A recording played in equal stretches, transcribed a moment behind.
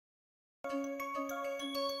Let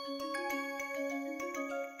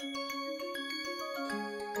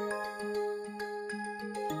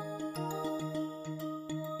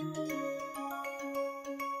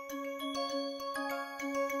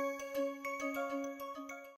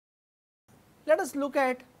us look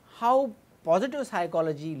at how positive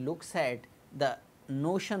psychology looks at the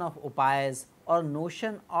notion of upayas or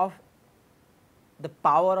notion of the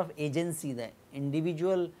power of agency, the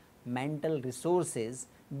individual mental resources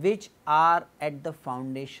which are at the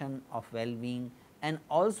foundation of well-being and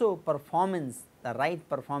also performance, the right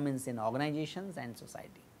performance in organizations and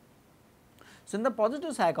society. So, in the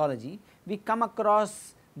positive psychology, we come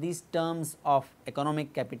across these terms of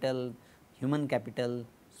economic capital, human capital,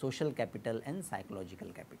 social capital and psychological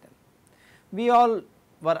capital. We all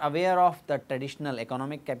were aware of the traditional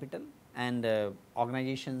economic capital, and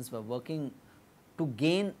organizations were working to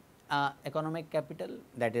gain economic capital,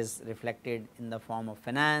 that is reflected in the form of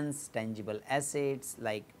finance, tangible assets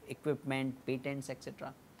like equipment, patents,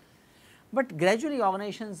 etc. But gradually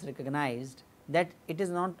organizations recognized that it is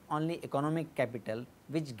not only economic capital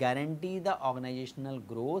which guarantee the organizational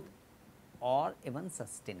growth or even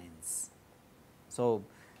sustenance. So,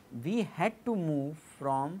 we had to move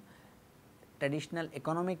from traditional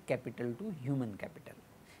economic capital to human capital.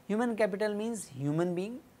 Human capital means human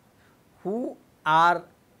being who are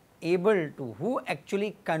able to, who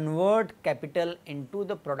actually convert capital into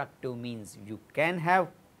the productive means. You can have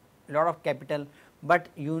lot of capital, but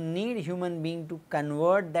you need human being to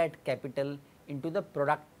convert that capital into the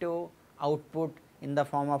productive output in the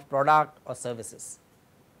form of product or services.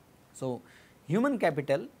 So, human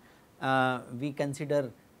capital we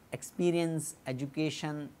consider experience,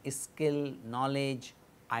 education, skill, knowledge,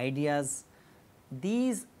 ideas.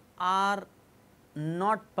 These are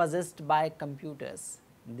not possessed by computers,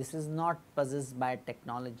 this is not possessed by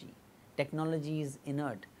technology. Technology is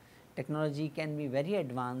inert, technology can be very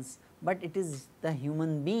advanced, but it is the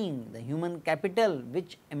human being, the human capital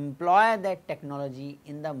which employ that technology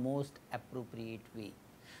in the most appropriate way.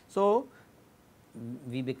 So,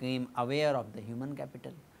 we became aware of the human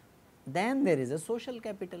capital. Then there is a social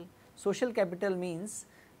capital. Social capital means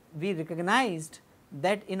we recognized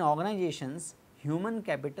that in organizations human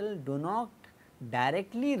capital do not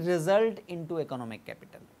directly result into economic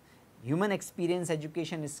capital. Human experience,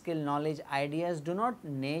 education, skill, knowledge, ideas do not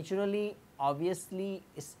naturally, obviously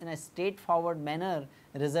in a straightforward manner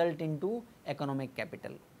result into economic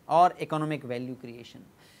capital or economic value creation,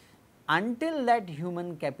 until that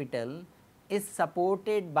human capital is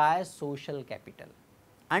supported by social capital.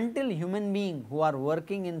 Until human beings who are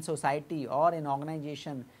working in society or in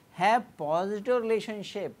organization have positive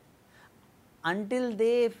relationship, until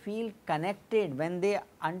they feel connected,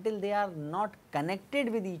 until they are not connected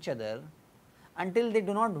with each other, until they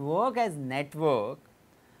do not work as network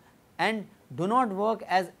and do not work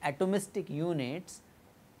as atomistic units,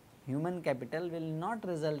 human capital will not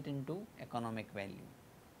result into economic value.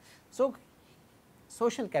 So,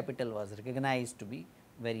 social capital was recognized to be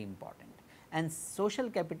very important, and social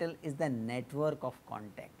capital is the network of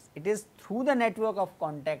contacts. It is through the network of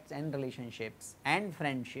contacts and relationships and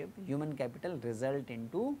friendship human capital result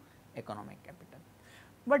into economic capital.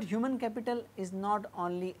 But human capital is not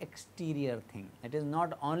only exterior thing, it is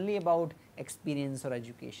not only about experience or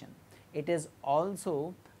education, it is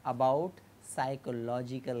also about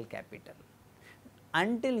psychological capital.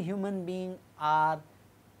 Until human beings are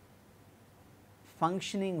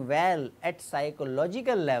functioning well at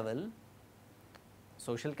psychological level,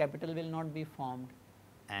 social capital will not be formed,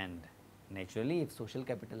 and naturally if social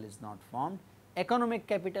capital is not formed, economic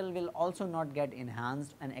capital will also not get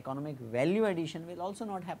enhanced and economic value addition will also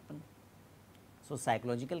not happen. So,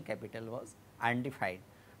 psychological capital was identified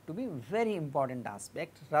to be very important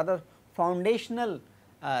aspect, rather foundational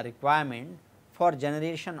requirement for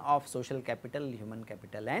generation of social capital, human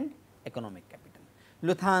capital and economic capital.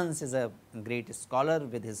 Luthans is a great scholar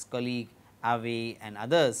with his colleague Awe and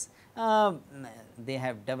others, they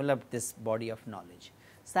have developed this body of knowledge.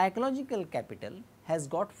 Psychological capital has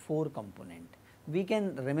got 4 components. We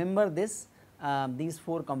can remember this these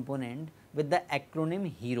 4 components with the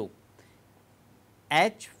acronym HERO.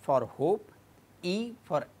 H for hope, E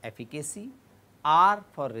for efficacy, R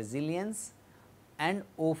for resilience and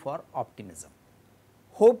O for optimism.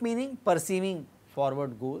 Hope meaning perceiving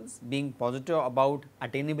forward goals, being positive about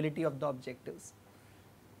attainability of the objectives.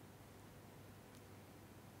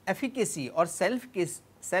 Efficacy or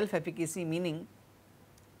self-efficacy meaning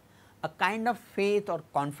a kind of faith or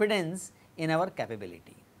confidence in our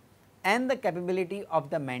capability and the capability of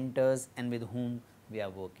the mentors and with whom we are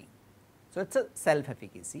working. So, it is a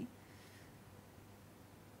self-efficacy.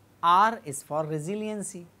 R is for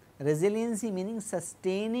resiliency. resiliency meaning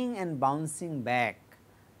sustaining and bouncing back.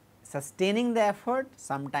 Sustaining the effort,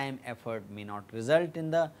 sometime effort may not result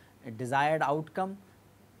in the desired outcome.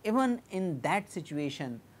 Even in that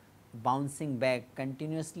situation, bouncing back,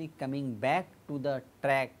 continuously coming back to the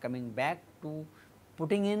track, coming back to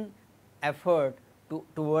putting in effort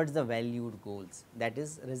towards the valued goals, that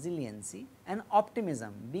is resiliency. And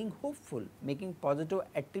optimism, being hopeful, making positive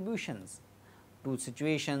attributions to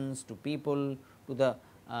situations, to people, to the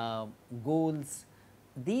goals.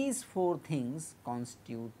 These four things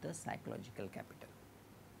constitute the psychological capital.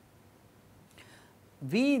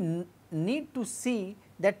 We need to see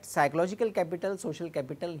that psychological capital, social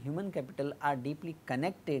capital, human capital are deeply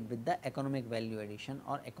connected with the economic value addition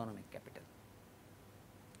or economic capital.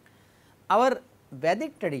 Our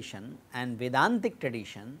Vedic tradition and Vedantic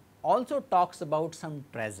tradition also talks about some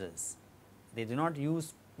treasures. They do not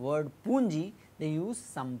use word punji, they use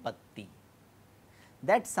sampatti.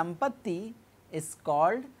 That sampatti is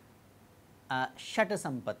called Shata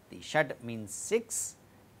Sampatti. Shat means 6,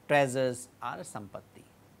 treasures are sampatti.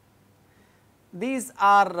 These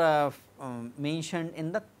are mentioned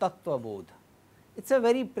in the Tattva Bodh. It is a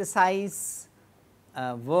very precise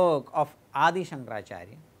work of Adi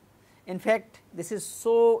Shankaracharya. In fact, this is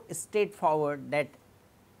so straightforward that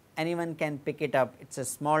anyone can pick it up. It is a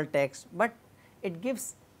small text, but it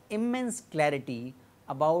gives immense clarity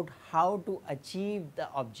about how to achieve the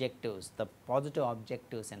objectives, the positive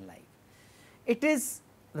objectives in life. It is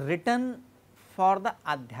written for the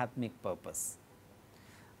Adhyatmic purpose.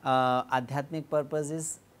 Adhyatmic purpose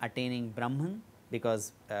is attaining Brahman,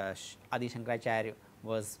 because Adi Shankaracharya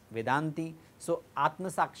was Vedanti. So, Atma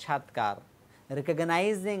Sakshatkar,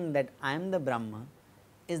 recognizing that I am the Brahma,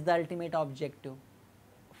 is the ultimate objective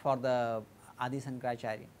for the Adi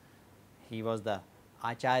Shankaracharya. He was the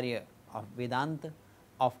Acharya of Vedanta,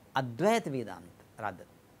 of Advaita Vedanta rather.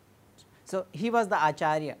 So, he was the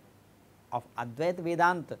Acharya of Advaita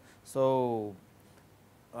Vedanta. So,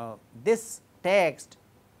 this text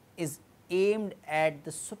is aimed at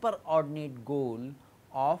the superordinate goal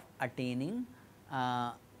of attaining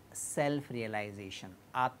self realization,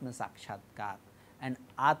 Atma Sakshatkar, and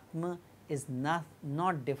Atma is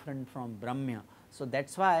not different from Brahma. So, that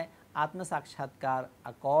is why Atma Sakshatkar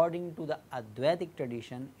according to the Advaitic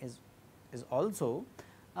tradition is also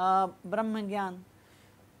Brahma Gyan,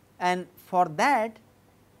 and for that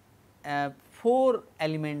 4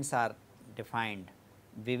 elements are defined: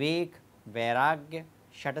 Vivek, Vairagya,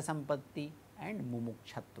 Shata Sampatti and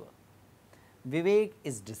Mumukshhatva. Vivek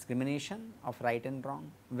is discrimination of right and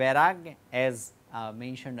wrong. Vairagya, as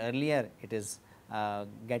mentioned earlier, it is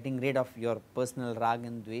getting rid of your personal rag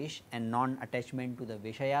and dvesh and non-attachment to the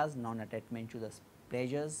Vishayas, non-attachment to the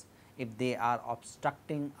pleasures, if they are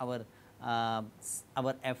obstructing our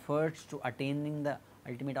efforts to attaining the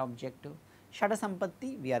ultimate objective. Shata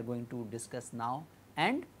Sampatti we are going to discuss now,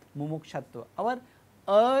 and Mumukshatva, our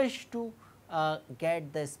urge to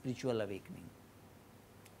get the spiritual awakening.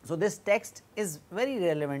 So, this text is very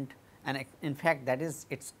relevant, and in fact, that is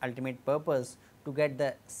its ultimate purpose, to get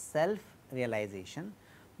the self realization,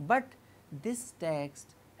 but this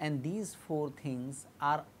text and these 4 things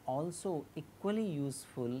are also equally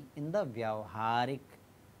useful in the Vyavaharik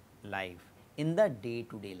life, in the day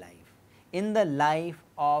to day life, in the life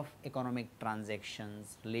of economic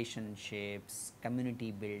transactions, relationships,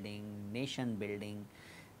 community building, nation building.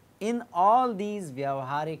 In all these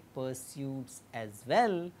Vyavaharik pursuits as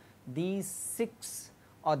well, these 6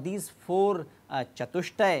 or these 4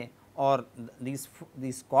 Chatushtay or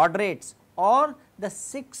these quadrates or the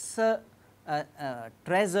 6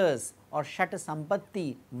 treasures or Shata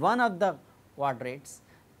Sampatti, one of the quadrates,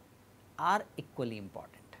 are equally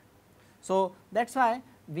important. So, that is why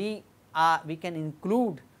we can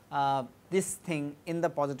include this thing in the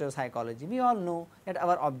positive psychology. We all know that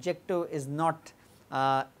our objective is not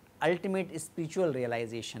ultimate spiritual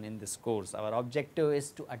realization in this course. Our objective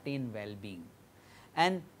is to attain well-being,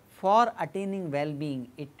 and for attaining well-being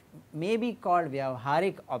it may be called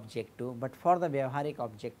Vyavaharik objective, but for the Vyavaharik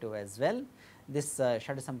objective as well, this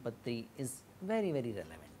Shata Sampatti is very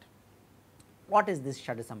relevant. What is this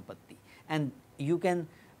Shata Sampatti? And you can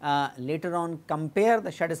later on compare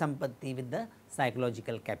the Shata Sampatti with the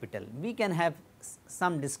psychological capital. We can have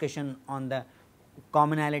some discussion on the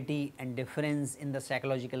commonality and difference in the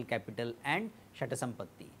psychological capital and Shata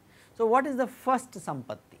Sampatti. So, what is the first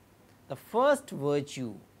Sampatti? The first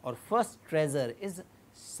virtue or first treasure is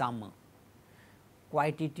Sama,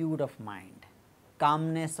 quietude of mind,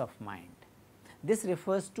 calmness of mind. This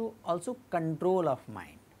refers to also control of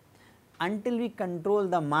mind. Until we control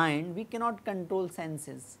the mind, we cannot control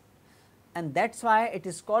senses, and that is why it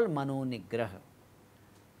is called Mano Nigraha.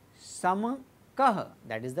 Samakah,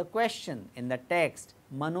 that is the question in the text,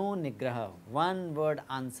 Mano Nigraha, one word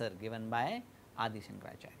answer given by Adi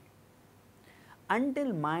Shankaracharya.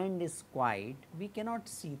 Until mind is quiet, we cannot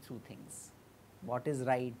see through things. What is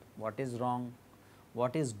right, what is wrong,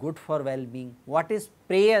 what is good for well-being, what is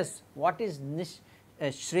preyas, what is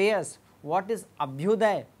shreyas, what is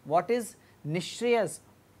abhyuday, what is nishreyas,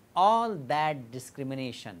 all that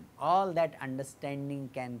discrimination, all that understanding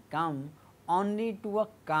can come only to a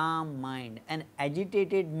calm mind. An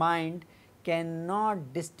agitated mind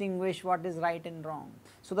cannot distinguish what is right and wrong.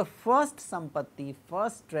 So, the first sampatti,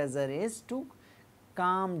 first treasure is to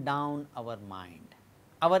calm down our mind,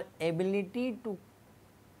 our ability to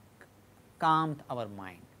calm our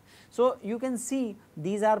mind. So, you can see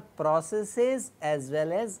these are processes as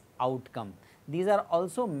well as outcome. These are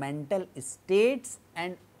also mental states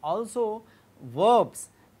and also verbs.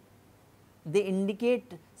 They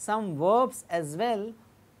indicate some verbs as well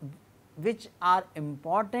which are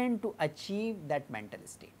important to achieve that mental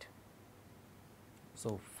state.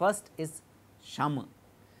 So, first is shama,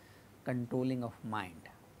 controlling of mind.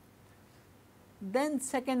 Then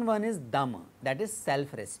second one is dhamma, that is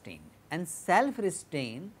self restraint, and self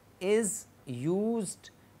restraint is used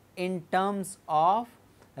in terms of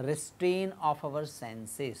restraint of our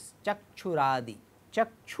senses. Chakshuradi,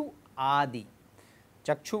 chakshu adi,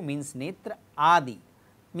 chakshu means netra, adi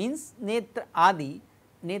means netra adi,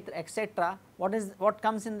 netra etc. What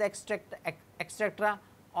comes in the etc?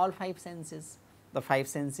 All five senses, the five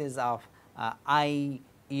senses of eye,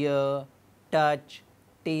 ear, touch,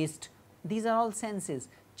 taste, these are all senses.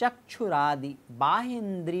 Chakshuradi,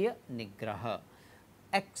 bahindriya nigraha,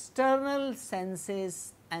 external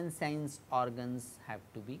senses and sense organs have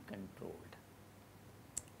to be controlled.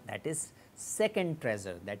 That is second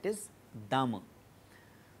treasure, that is dhamma.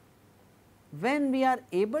 When we are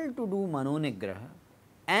able to do mano nigraha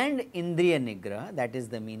and indriya nigraha, that is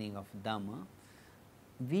the meaning of dhamma,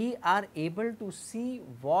 we are able to see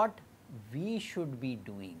what we should be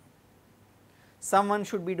doing. Someone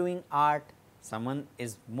should be doing art, someone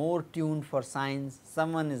is more tuned for science,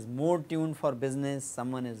 someone is more tuned for business,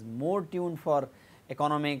 someone is more tuned for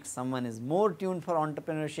economics, someone is more tuned for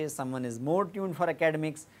entrepreneurship, someone is more tuned for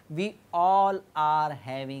academics. We all are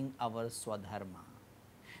having our swadharma,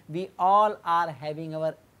 we all are having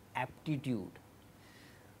our aptitude.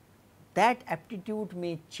 That aptitude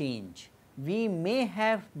may change. We may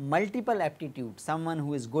have multiple aptitudes. Someone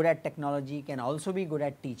who is good at technology can also be good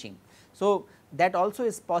at teaching. So, that also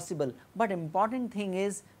is possible, but important thing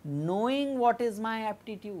is knowing what is my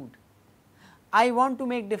aptitude. I want to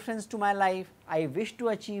make difference to my life, I wish to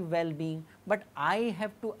achieve well-being, but I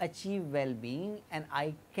have to achieve well-being and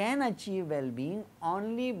I can achieve well-being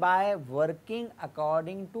only by working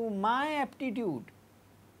according to my aptitude.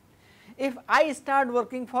 If I start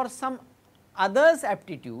working for some others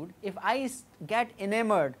aptitude, if I get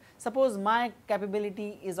enamored, suppose my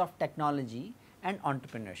capability is of technology and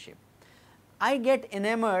entrepreneurship, I get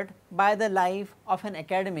enamored by the life of an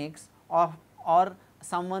academics or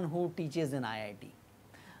someone who teaches in IIT.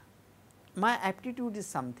 My aptitude is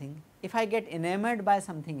something, if I get enamored by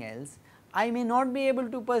something else, I may not be able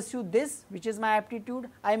to pursue this which is my aptitude,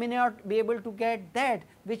 I may not be able to get that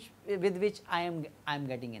with which I am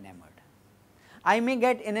getting enamored. I may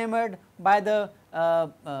get enamored by the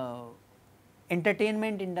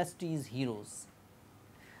entertainment industry's heroes.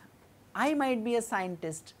 I might be a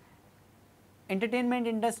scientist, entertainment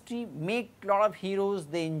industry make lot of heroes,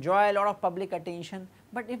 they enjoy a lot of public attention,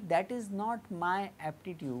 but if that is not my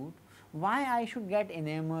aptitude, why I should get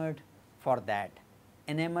enamored for that,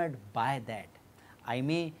 enamored by that. I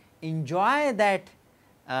may enjoy that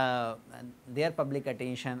their public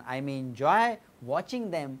attention, I may enjoy watching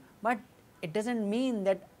them, but it does not mean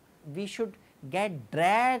that we should get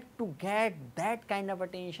dragged to get that kind of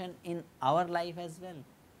attention in our life as well.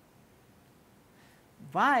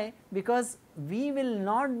 Why? Because we will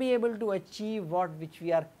not be able to achieve which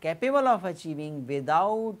we are capable of achieving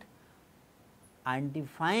without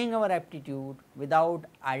identifying our aptitude, without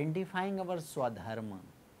identifying our swadharma.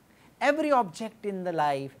 Every object in the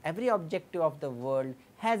life, every objective of the world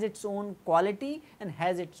has its own quality and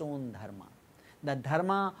has its own dharma. The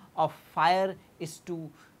dharma of fire is to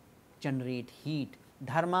generate heat,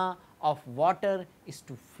 dharma of water is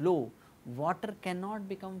to flow, water cannot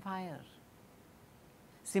become fire.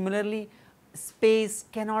 Similarly, space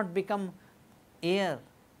cannot become air,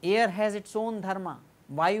 air has its own dharma,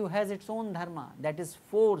 vayu has its own dharma, that is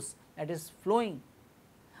force, that is flowing.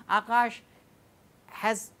 Akash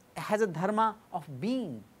has a dharma of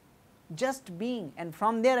being, just being, and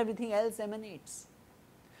from there everything else emanates.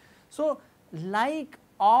 So, like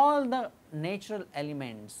all the natural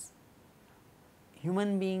elements,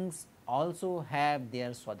 human beings also have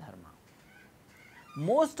their Swadharma.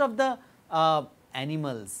 Most of the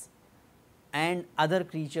animals and other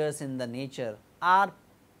creatures in the nature are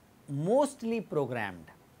mostly programmed.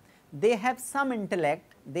 They have some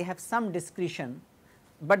intellect, they have some discretion,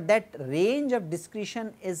 but that range of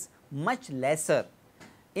discretion is much lesser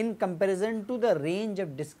in comparison to the range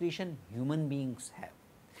of discretion human beings have.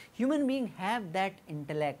 Human beings have that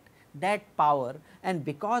intellect, that power, and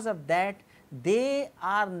because of that they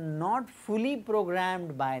are not fully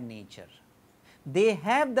programmed by nature. They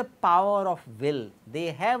have the power of will, they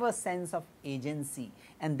have a sense of agency,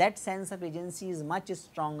 and that sense of agency is much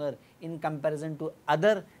stronger in comparison to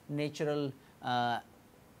other natural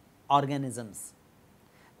organisms.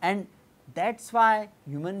 And that is why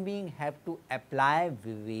human being have to apply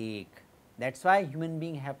vivek, that is why human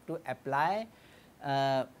being have to apply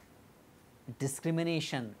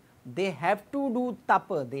discrimination, they have to do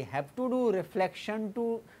tapa, they have to do reflection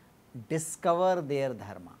to discover their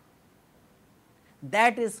dharma.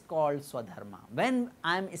 That is called Swadharma. When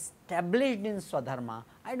I am established in Swadharma,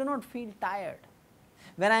 I do not feel tired.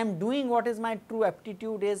 When I am doing what is my true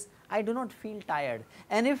aptitude is, I do not feel tired.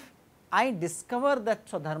 And if I discover that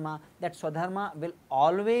Swadharma will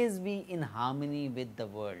always be in harmony with the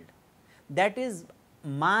world. That is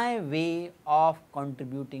my way of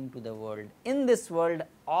contributing to the world. In this world,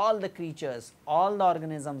 all the creatures, all the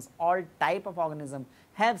organisms, all type of organism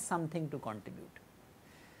have something to contribute.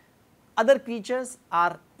 Other creatures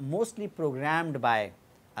are mostly programmed by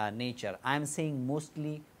nature. I am saying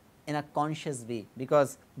mostly in a conscious way,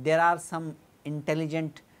 because there are some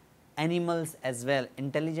intelligent animals as well,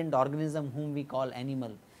 intelligent organism whom we call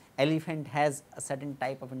animal. Elephant has a certain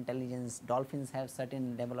type of intelligence, dolphins have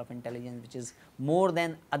certain level of intelligence which is more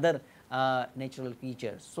than other natural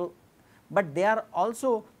creatures. So, but they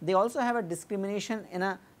also have a discrimination in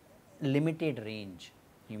a limited range.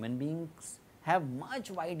 Human beings have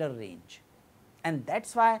much wider range, and that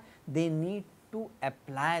is why they need to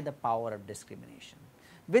apply the power of discrimination.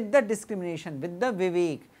 With the discrimination, with the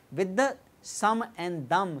vivek, with the sum and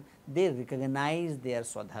dam, they recognize their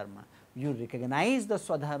Swadharma. You recognize the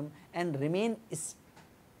Swadharma and remain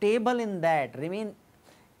stable in that, remain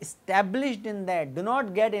established in that. Do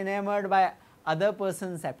not get enamored by other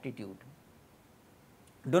person's aptitude.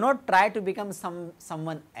 Do not try to become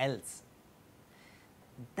someone else.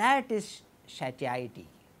 That is satiety,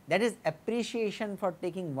 that is appreciation for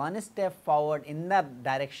taking one step forward in the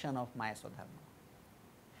direction of my Swadharma.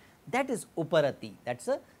 That is uparati, that is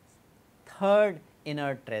a third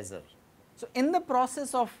inner treasure. So, in the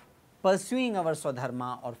process of pursuing our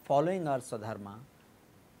Swadharma or following our Swadharma,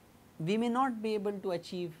 we may not be able to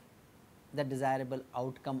achieve the desirable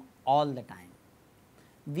outcome all the time.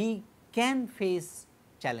 We can face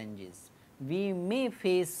challenges, we may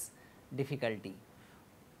face difficulty.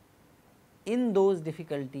 In those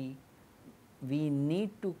difficulty, we need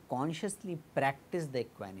to consciously practice the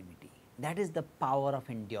equanimity. That is the power of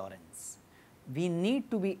endurance. We need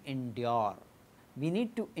to we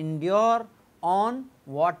need to endure on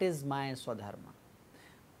what is my Swadharma.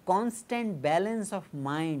 Constant balance of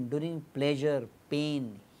mind during pleasure,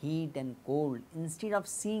 pain, heat and cold. Instead of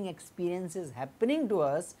seeing experiences happening to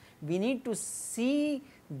us, we need to see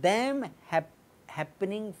them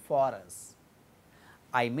happening for us.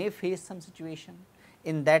 I may face some situation,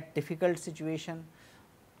 in that difficult situation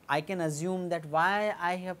I can assume that why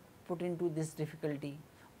I have put into this difficulty,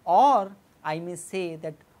 or I may say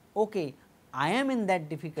that okay, I am in that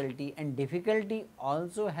difficulty and difficulty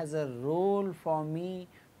also has a role for me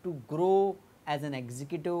to grow as an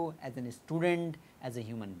executive, as a student, as a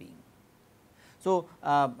human being. So,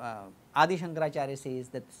 Adi Shankaracharya says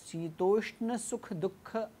that Sitoshna Sukh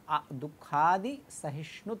Dukkhadi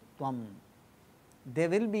Sahishnutvam. There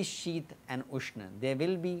will be Sheet and Ushna, there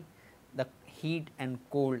will be the heat and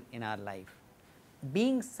cold in our life.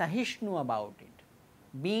 Being Sahishnu about it,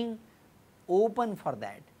 being open for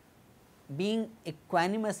that, being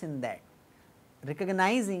equanimous in that,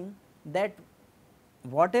 recognizing that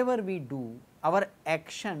whatever we do, our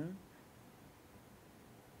action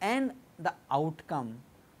and the outcome,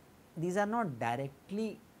 these are not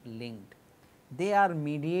directly linked, they are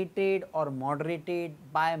mediated or moderated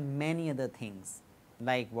by many other things,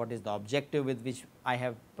 like what is the objective with which I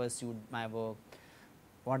have pursued my work,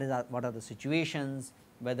 what are the situations,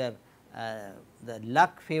 whether the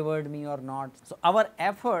luck favored me or not. So, our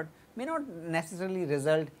effort may not necessarily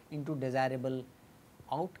result into desirable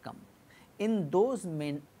outcome. In those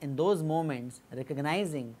moments,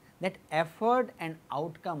 recognizing that effort and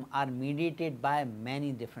outcome are mediated by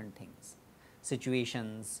many different things,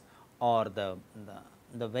 situations or the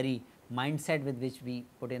very mindset with which we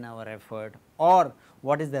put in our effort, or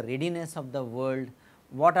what is the readiness of the world,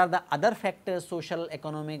 what are the other factors, social,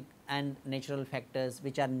 economic and natural factors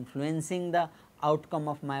which are influencing the outcome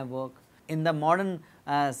of my work. In the modern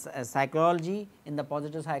psychology, in the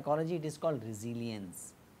positive psychology, it is called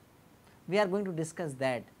resilience. We are going to discuss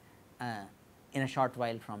that in a short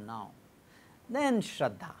while from now. Then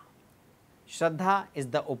Shraddha. Shraddha is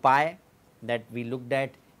the upaya that we looked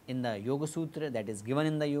at in the Yoga Sutra, that is given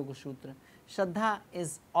in the Yoga Sutra. Shraddha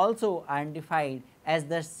is also identified as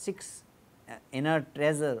the sixth inner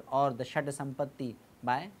treasure or the Shata Sampatti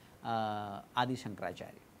by Adi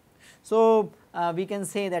Shankaracharya. So, we can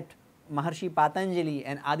say that Maharshi Patanjali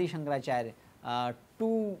and Adi Shankaracharya,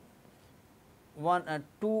 two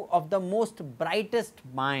of the most brightest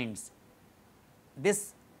minds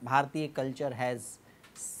this Bharatiya culture has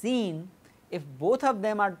seen. If both of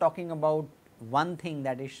them are talking about one thing,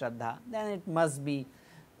 that is Shraddha, then it must be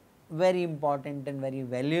very important and very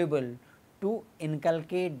valuable to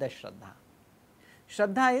inculcate the Shraddha.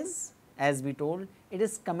 Shraddha is, as we told, it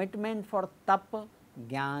is commitment for tapa,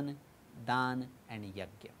 jnana, dan and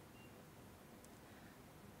yajna.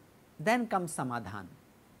 Then comes samadhan,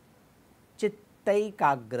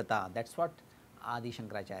 chittaikagrata, that is what Adi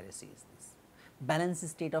Shankaracharya says this. Balanced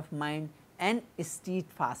state of mind and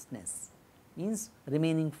steadfastness, means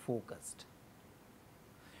remaining focused.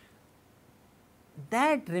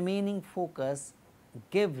 That remaining focus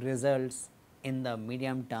give results in the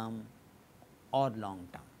medium term or long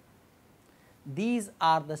term. These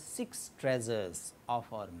are the 6 treasures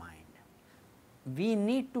of our mind. We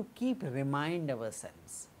need to keep remind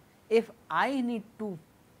ourselves. If I need to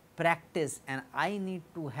practice and I need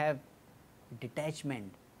to have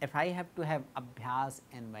detachment, if I have to have abhyas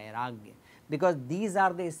and vairagya, because these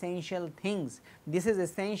are the essential things. This is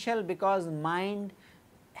essential because mind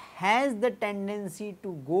has the tendency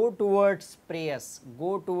to go towards prayers,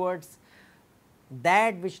 go towards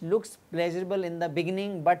that which looks pleasurable in the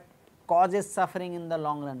beginning, but causes suffering in the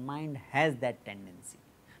long run. Mind has that tendency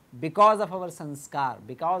because of our sanskar,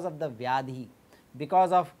 because of the vyadhi,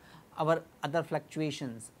 because of our other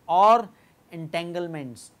fluctuations or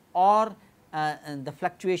entanglements or the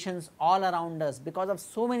fluctuations all around us. Because of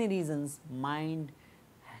so many reasons, mind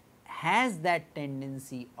has that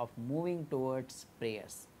tendency of moving towards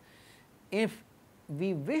prayers. If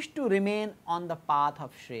we wish to remain on the path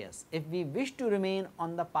of Shreyas, if we wish to remain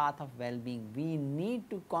on the path of well-being, we need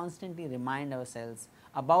to constantly remind ourselves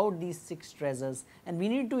about these 6 treasures, and we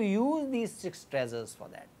need to use these 6 treasures for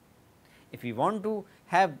that. If we want to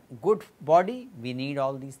have good body, we need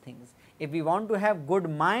all these things. If we want to have good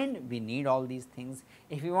mind, we need all these things.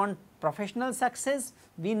 If we want professional success,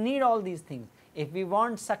 we need all these things. If we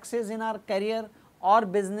want success in our career or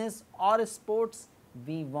business or sports,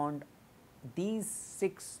 we want these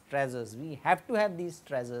 6 treasures. We have to have these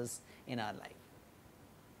treasures in our life.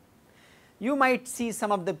 You might see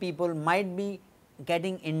some of the people might be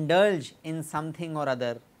getting indulged in something or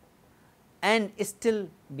other and still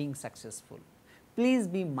being successful. Please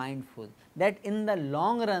be mindful that in the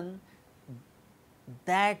long run,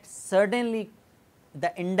 that certainly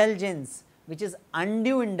the indulgence, which is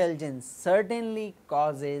undue indulgence, certainly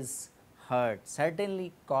causes hurt,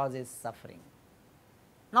 certainly causes suffering.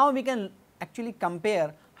 Now, we can actually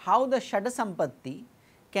compare how the Shata Sampatti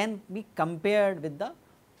can be compared with the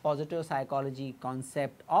positive psychology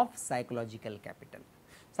concept of psychological capital.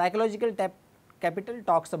 Psychological capital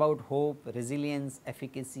talks about hope, resilience,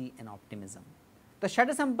 efficacy and optimism. The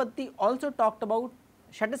Shata Sampatti also talks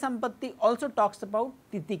about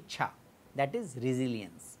titiksha, that is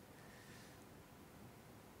resilience.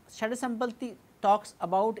 Shata Sampatti talks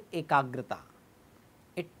about ekagrata,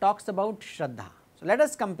 it talks about shraddha. So, let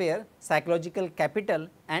us compare psychological capital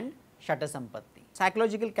and Shata Sampatti.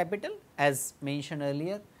 Psychological capital, as mentioned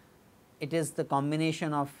earlier, it is the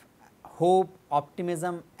combination of hope,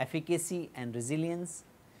 optimism, efficacy and resilience.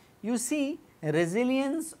 You see,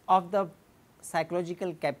 resilience of the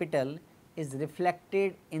psychological capital is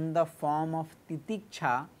reflected in the form of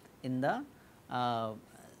titiksha in the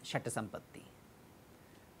Shata Sampatti.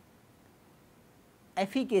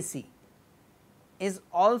 Efficacy is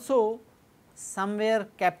also somewhere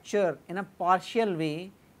captured in a partial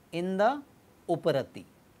way in the Uparati.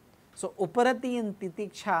 So, Uparati and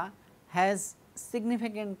titiksha has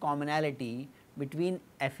significant commonality between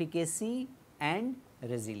efficacy and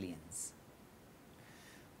resilience.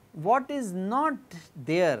 What is not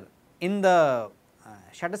there in the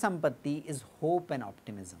Shata Sampatti is hope and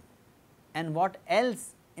optimism, and what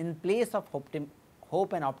else in place of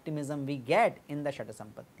hope and optimism we get in the Shata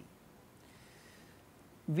Sampatti?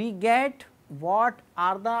 We get what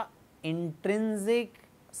are the intrinsic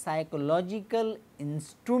psychological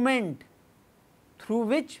instrument through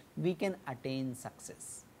which we can attain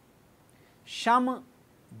success. Sham,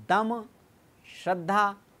 Dam,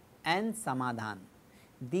 Shraddha and Samadhan,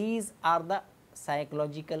 these are the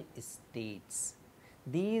psychological states,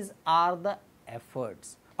 these are the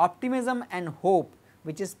efforts. Optimism and hope,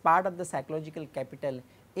 which is part of the psychological capital,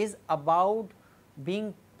 is about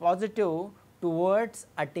being positive towards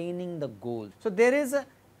attaining the goal. So, there is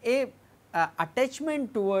a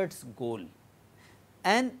attachment towards goal,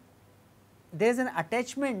 and there is an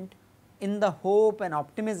attachment in the hope and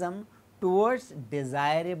optimism towards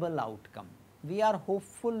desirable outcome. We are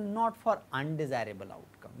hopeful not for undesirable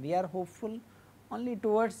outcome, we are hopeful only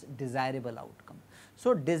towards desirable outcome.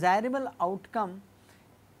 So, desirable outcome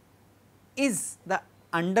is the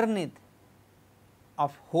underneath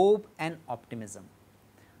of hope and optimism,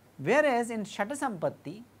 whereas in Shata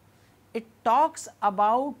Sampatti it talks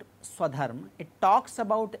about Swadharma, it talks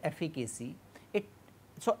about efficacy.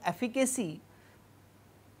 So, efficacy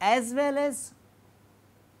as well as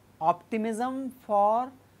optimism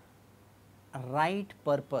for right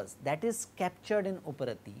purpose, that is captured in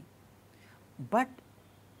Uparati, but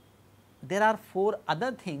there are 4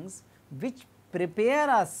 other things which prepare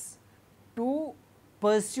us to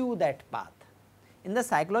pursue that path. In the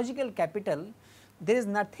psychological capital, there is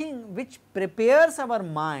nothing which prepares our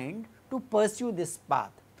mind to pursue this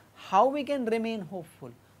path. How we can remain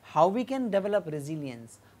hopeful, how we can develop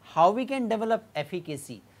resilience, how we can develop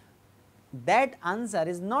efficacy, that answer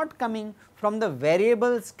is not coming from the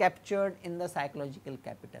variables captured in the psychological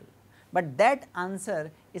capital, but that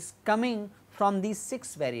answer is coming from these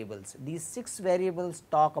 6 variables. These 6 variables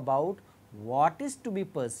talk about what is to be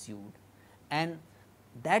pursued, and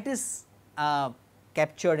that is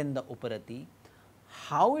captured in the Uparati.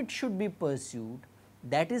 How it should be pursued,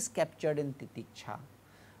 that is captured in Titiksha,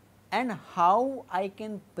 and how I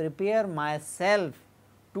can prepare myself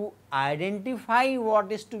to identify what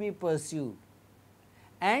is to be pursued,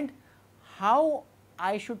 and how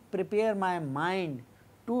I should prepare my mind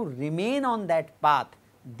to remain on that path.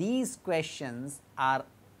 These questions are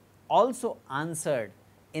also answered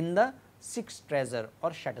in the 6th treasure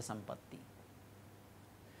or Shata Sampatti.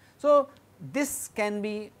 So, this can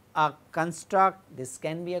be a construct, this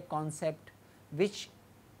can be a concept which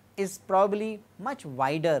is probably much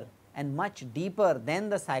wider and much deeper than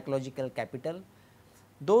the psychological capital.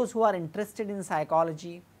 Those who are interested in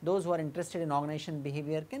psychology, those who are interested in organization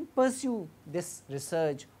behavior can pursue this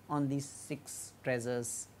research on these 6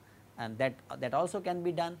 treasures, and that also can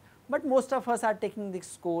be done, but most of us are taking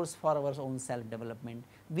this course for our own self development.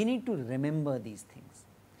 We need to remember these things.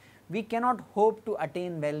 We cannot hope to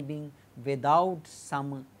attain well-being without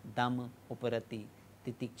Sam, Dam, Uparati,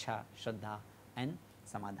 Titiksha, Shraddha and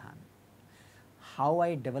Samadhan. How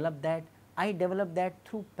I develop that? I develop that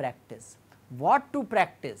through practice. What to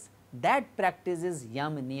practice? That practice is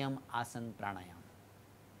Yam, Niyam, Asan, Pranayam,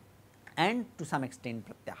 and to some extent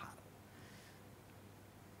Pratyahara.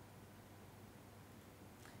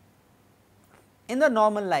 In the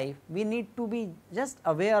normal life, we need to be just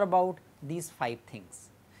aware about these 5 things.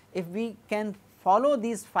 If we can follow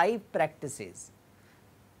these 5 practices,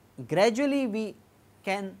 gradually we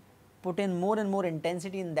can put in more and more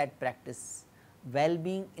intensity in that practice,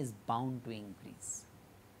 well-being is bound to increase.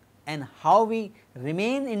 And how we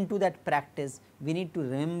remain into that practice, we need to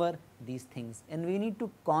remember these things, and we need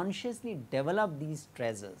to consciously develop these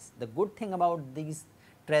treasures. The good thing about these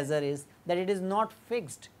treasure is that it is not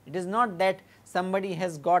fixed. It is not that somebody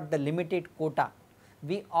has got the limited quota.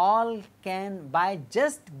 We all can, by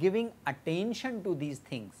just giving attention to these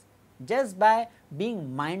things, just by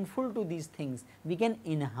being mindful to these things, we can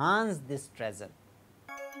enhance this treasure.